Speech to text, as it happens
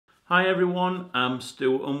Hi everyone, I'm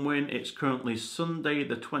still Unwin. It's currently Sunday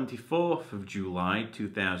the 24th of July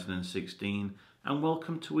 2016 and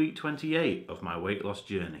welcome to week 28 of my weight loss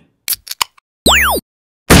journey.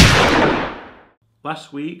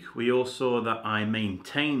 Last week we all saw that I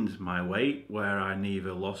maintained my weight where I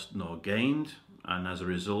neither lost nor gained, and as a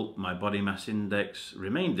result my body mass index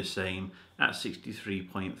remained the same at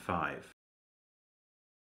 63.5.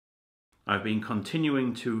 I've been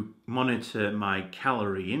continuing to monitor my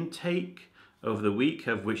calorie intake over the week,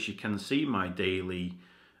 of which you can see my daily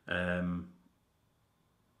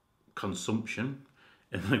consumption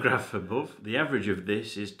in the graph above. The average of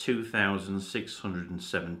this is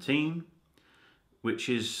 2,617, which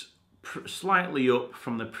is slightly up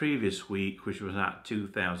from the previous week, which was at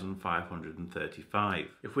 2,535.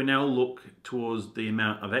 If we now look towards the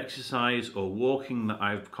amount of exercise or walking that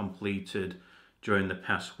I've completed during the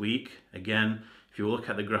past week, again, if you look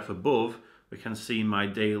at the graph above, we can see my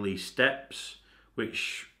daily steps,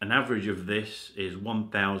 which an average of this is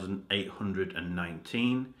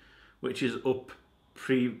 1,819, which is up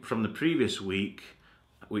from the previous week,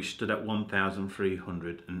 which stood at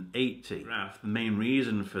 1,380. The main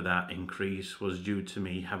reason for that increase was due to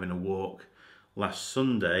me having a walk last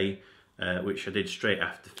Sunday, which I did straight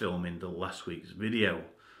after filming the last week's video.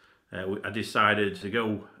 I decided to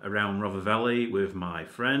go around Rother Valley with my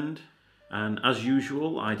friend, and as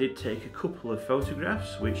usual I did take a couple of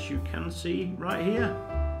photographs which you can see right here.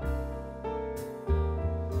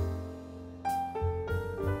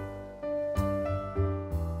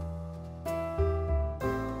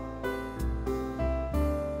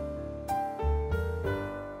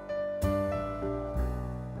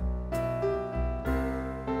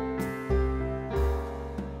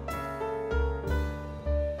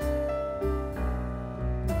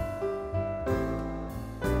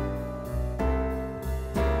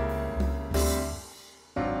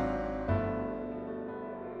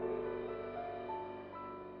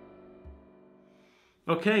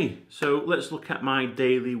 Okay, so let's look at my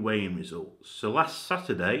daily weighing results. So last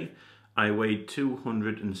Saturday I weighed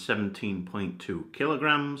 217.2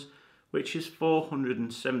 kilograms, which is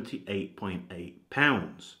 478.8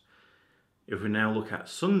 pounds. If we now look at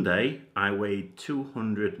Sunday, I weighed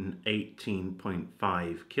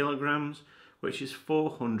 218.5 kilograms, which is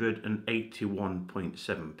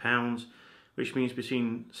 481.7 pounds, which means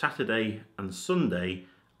between Saturday and Sunday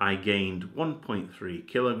I gained 1.3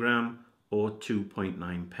 kilogram or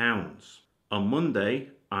 2.9 pounds. On Monday,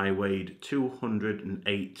 I weighed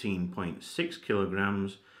 218.6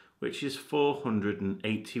 kilograms, which is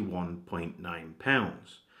 481.9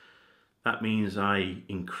 pounds. That means I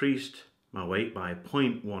increased my weight by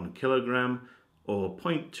 0.1 kilogram or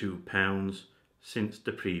 0.2 pounds since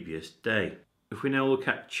the previous day. If we now look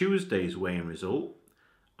at Tuesday's weighing result,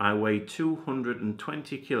 I weighed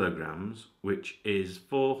 220 kilograms, which is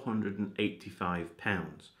 485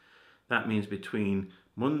 pounds. That means between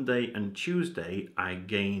Monday and Tuesday, I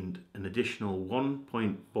gained an additional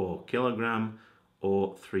 1.4 kilogram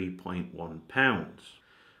or 3.1 pounds.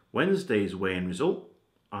 Wednesday's weighing result,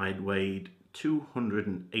 I'd weighed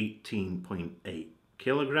 218.8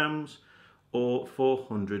 kilograms or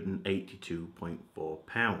 482.4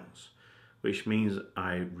 pounds, which means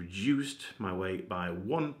I reduced my weight by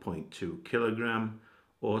 1.2 kilogram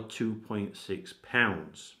or 2.6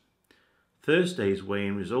 pounds. Thursday's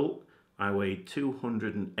weighing result, I weighed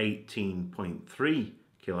 218.3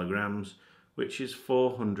 kilograms, which is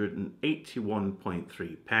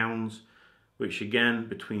 481.3 pounds, which again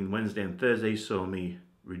between Wednesday and Thursday saw me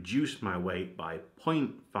reduce my weight by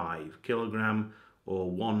 0.5 kilogram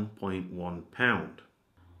or 1.1 pound.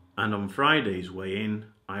 And on Friday's weigh-in,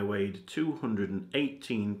 I weighed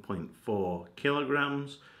 218.4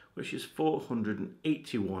 kilograms, which is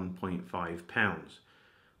 481.5 pounds.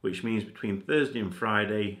 Which means between Thursday and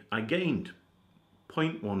Friday I gained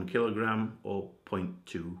 0.1 kilogram or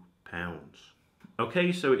 0.2 pounds.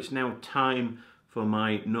 Okay, so it's now time for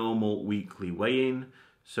my normal weekly weigh-in.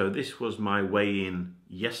 So this was my weigh-in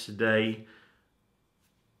yesterday.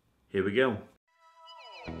 Here we go.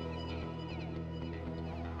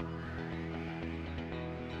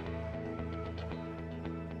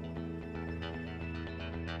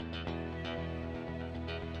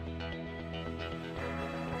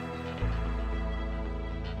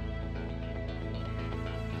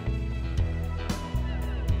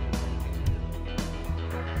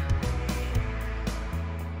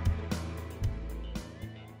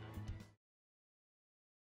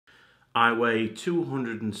 I weigh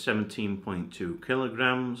 217.2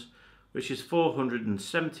 kilograms, which is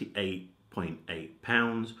 478.8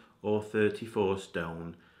 pounds or 34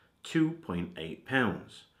 stone, 2.8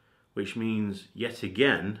 pounds, which means yet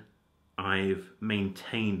again I've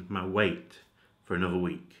maintained my weight for another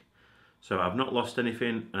week. So I've not lost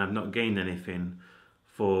anything and I've not gained anything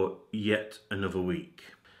for yet another week.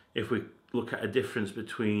 If we look at a difference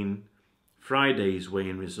between Friday's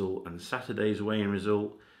weigh-in result and Saturday's weigh-in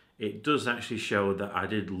result, it does actually show that I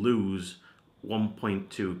did lose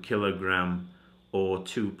 1.2 kilogram or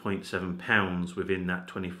 2.7 pounds within that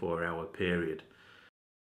 24-hour period.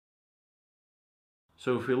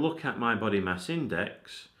 So if we look at my body mass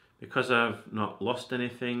index, because I've not lost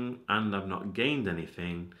anything and I've not gained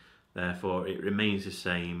anything, therefore it remains the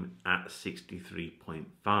same at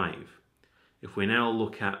 63.5. If we now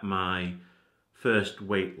look at my first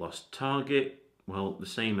weight loss target, well, the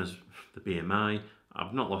same as the BMI,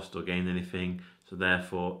 I've not lost or gained anything, so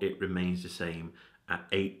therefore it remains the same at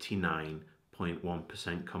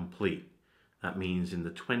 89.1% complete. That means in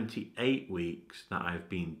the 28 weeks that I've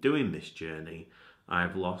been doing this journey,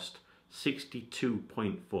 I've lost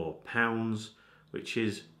 62.4 pounds, which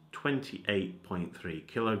is 28.3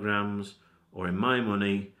 kilograms, or in my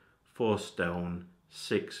money, 4 stone,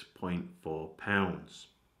 6.4 pounds.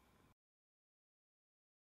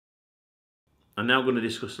 I'm now going to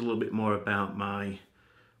discuss a little bit more about my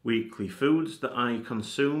weekly foods that I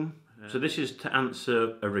consume. So this is to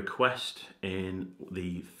answer a request in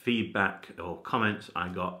the feedback or comments I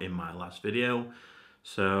got in my last video.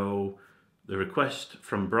 So the request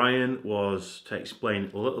from Brian was to explain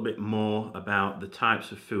a little bit more about the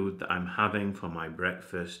types of food that I'm having for my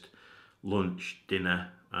breakfast, lunch, dinner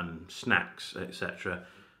and snacks, etc.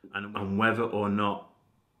 and whether or not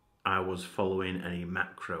I was following any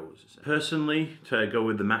macros. Personally, to go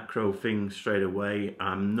with the macro thing straight away,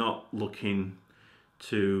 I'm not looking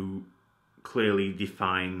to clearly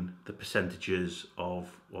define the percentages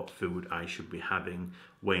of what food I should be having,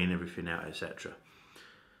 weighing everything out, etc.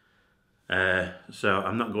 So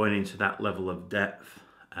I'm not going into that level of depth.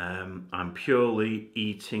 I'm purely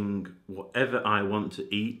eating whatever I want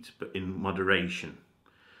to eat, but in moderation.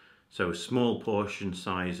 So small portion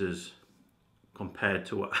sizes compared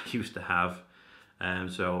to what I used to have.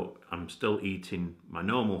 So I'm still eating my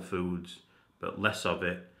normal foods, but less of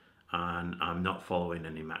it, and I'm not following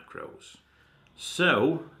any macros.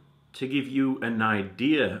 So to give you an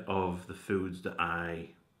idea of the foods that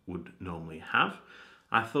I would normally have,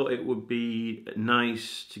 I thought it would be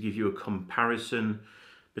nice to give you a comparison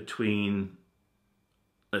between,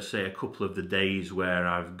 let's say, a couple of the days where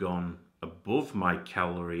I've gone above my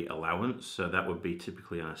calorie allowance, so that would be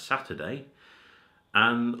typically on a Saturday,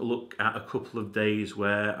 and look at a couple of days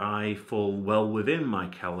where I fall well within my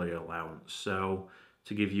calorie allowance. So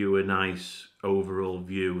to give you a nice overall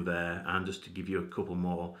view there, and just to give you a couple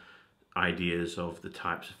more ideas of the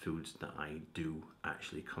types of foods that I do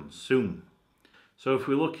actually consume. So if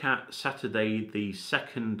we look at Saturday the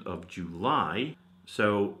 2nd of July,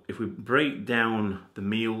 so if we break down the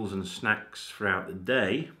meals and snacks throughout the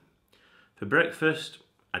day, for breakfast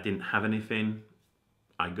I didn't have anything.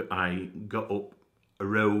 I got up,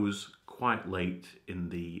 arose quite late in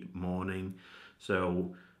the morning,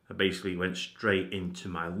 so I basically went straight into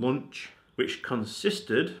my lunch, which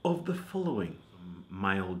consisted of the following: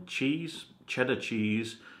 mild cheese, cheddar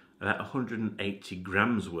cheese, about 180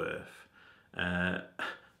 grams worth.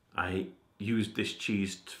 I used this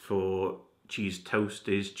cheese for cheese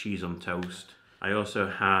toasties, cheese on toast. I also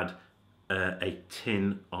had a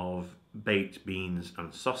tin of baked beans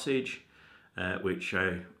and sausage, which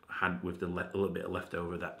I had with a little bit of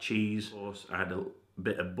leftover that cheese. Of course, I had a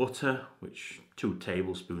bit of butter, which 2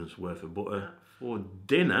 tablespoons worth of butter. For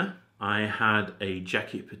dinner, I had a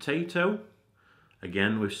jacket potato,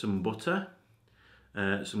 again with some butter,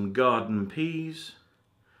 some garden peas,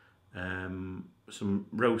 some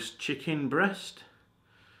roast chicken breast,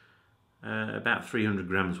 about 300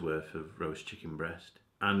 grams worth of roast chicken breast.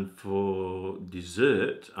 And for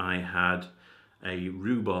dessert, I had a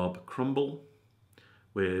rhubarb crumble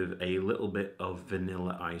with a little bit of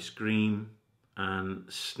vanilla ice cream. And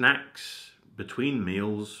snacks between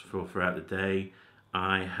meals throughout the day,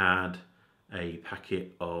 I had a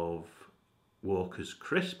packet of Walker's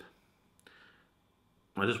Crisp.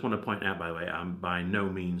 I just want to point out, by the way, I'm by no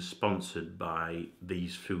means sponsored by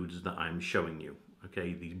these foods that I'm showing you.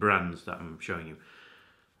 Okay, these brands that I'm showing you.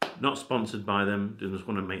 Not sponsored by them, I just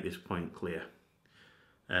want to make this point clear.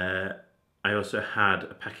 I also had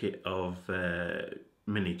a packet of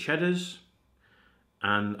mini cheddars,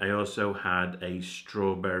 and I also had a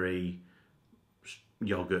strawberry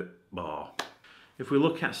yogurt bar. If we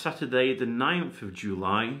look at Saturday the 9th of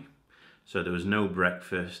July, so there was no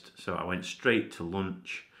breakfast, so I went straight to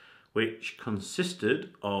lunch, which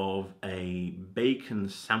consisted of a bacon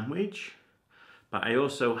sandwich, but I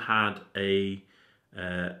also had a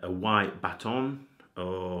a white baton,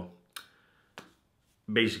 or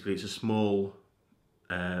basically it's a small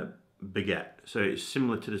baguette. So it's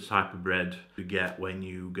similar to the type of bread you get when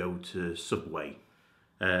you go to Subway,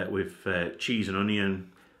 with cheese and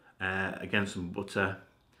onion, again some butter.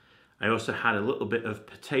 I also had a little bit of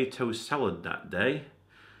potato salad that day,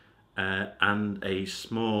 and a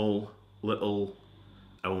small little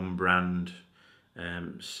own brand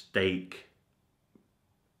steak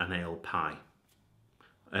and ale pie.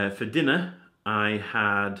 For dinner I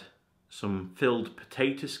had some filled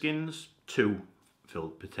potato skins, 2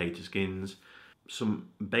 filled potato skins, some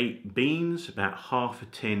baked beans, about half a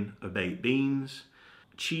tin of baked beans,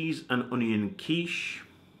 cheese and onion quiche,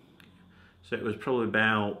 so it was probably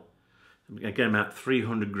about, again, about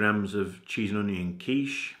 300 grams of cheese and onion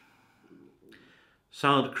quiche,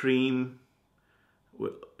 salad cream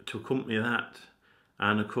to accompany that,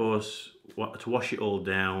 and of course to wash it all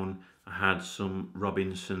down I had some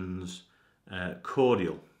Robinson's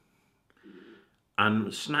cordial.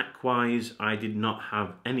 And snack wise I did not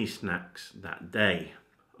have any snacks that day.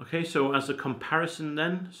 Okay, so as a comparison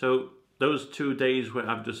then, so those 2 days where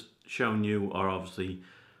I've just shown you are obviously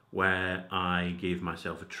where I gave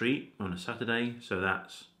myself a treat on a Saturday, so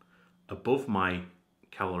that's above my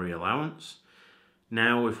calorie allowance.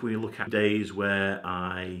 Now if we look at days where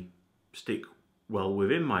I stick well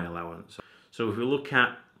within my allowance, so if we look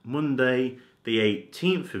at Monday the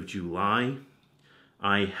 18th of July,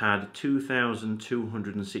 I had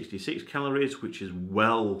 2,266 calories, which is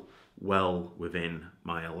well within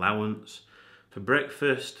my allowance. For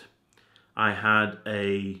breakfast I had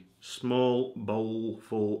a small bowl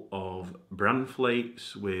full of bran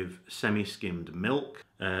flakes with semi-skimmed milk.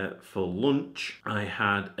 For lunch I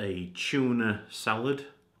had a tuna salad.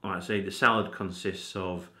 Like I say, the salad consists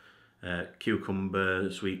of cucumber,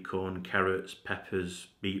 sweet corn, carrots, peppers,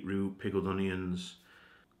 beetroot, pickled onions,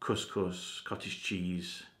 couscous, cottage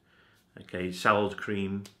cheese, okay, salad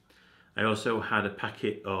cream. I also had a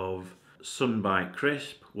packet of Sunbite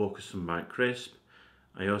Crisp, Walker Sunbite Crisp.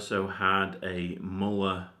 I also had a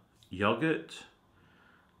Muller yogurt.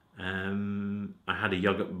 I had a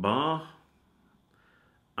yogurt bar,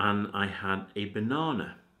 and I had a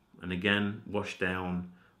banana, and again washed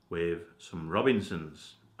down with some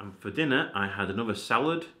Robinsons. And for dinner I had another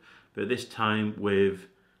salad, but this time with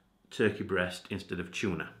turkey breast instead of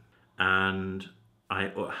tuna, and I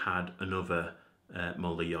had another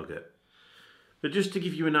Muller yogurt. But just to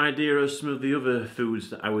give you an idea of some of the other foods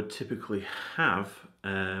that I would typically have,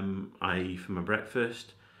 i.e. for my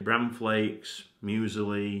breakfast: bran flakes,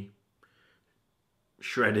 muesli,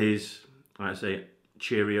 shreddies, like I say,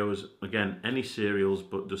 Cheerios, again any cereals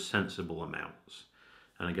but just sensible amounts.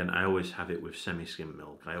 And again I always have it with semi-skimmed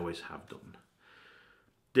milk, I always have done.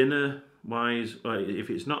 Dinner wise, if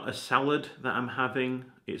it's not a salad that I'm having,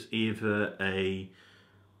 it's either a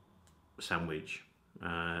sandwich.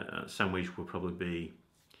 A sandwich will probably be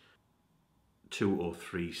 2 or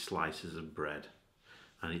 3 slices of bread,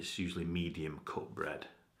 and it's usually medium cut bread.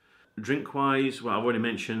 Drink wise, well, I've already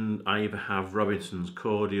mentioned I either have Robinson's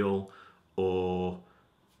cordial or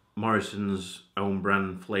Morrison's own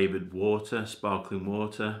brand flavoured water, sparkling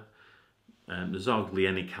water. There's hardly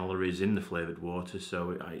any calories in the flavoured water,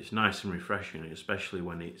 so it's nice and refreshing, especially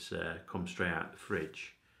when it's come straight out of the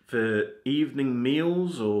fridge. For evening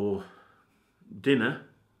meals or dinner,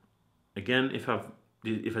 again, if I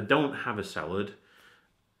don't have a salad,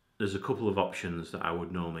 there's a couple of options that I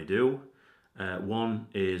would normally do. One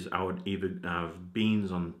is I would either have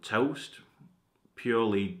beans on toast,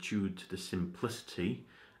 purely due to the simplicity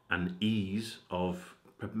and ease of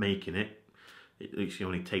making it. It literally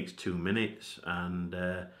only takes 2 minutes, and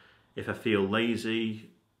if I feel lazy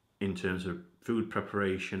in terms of food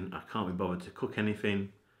preparation, I can't be bothered to cook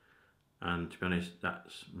anything, and to be honest,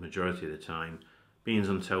 that's majority of the time, beans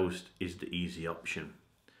on toast is the easy option.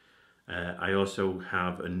 I also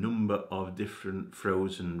have a number of different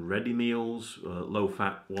frozen ready meals,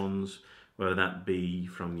 low-fat ones, whether that be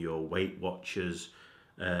from your Weight Watchers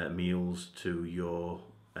meals to your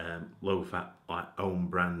low-fat, like own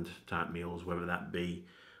brand type meals, whether that be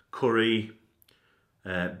curry,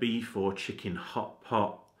 beef or chicken hot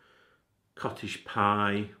pot, cottage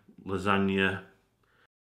pie, lasagna.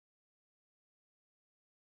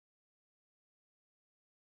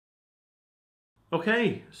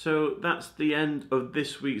 Okay, so that's the end of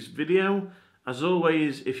this week's video. As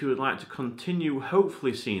always, if you would like to continue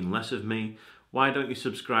hopefully seeing less of me, why don't you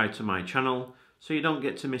subscribe to my channel so you don't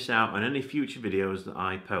get to miss out on any future videos that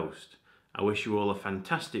I post. I wish you all a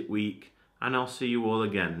fantastic week, and I'll see you all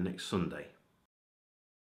again next Sunday.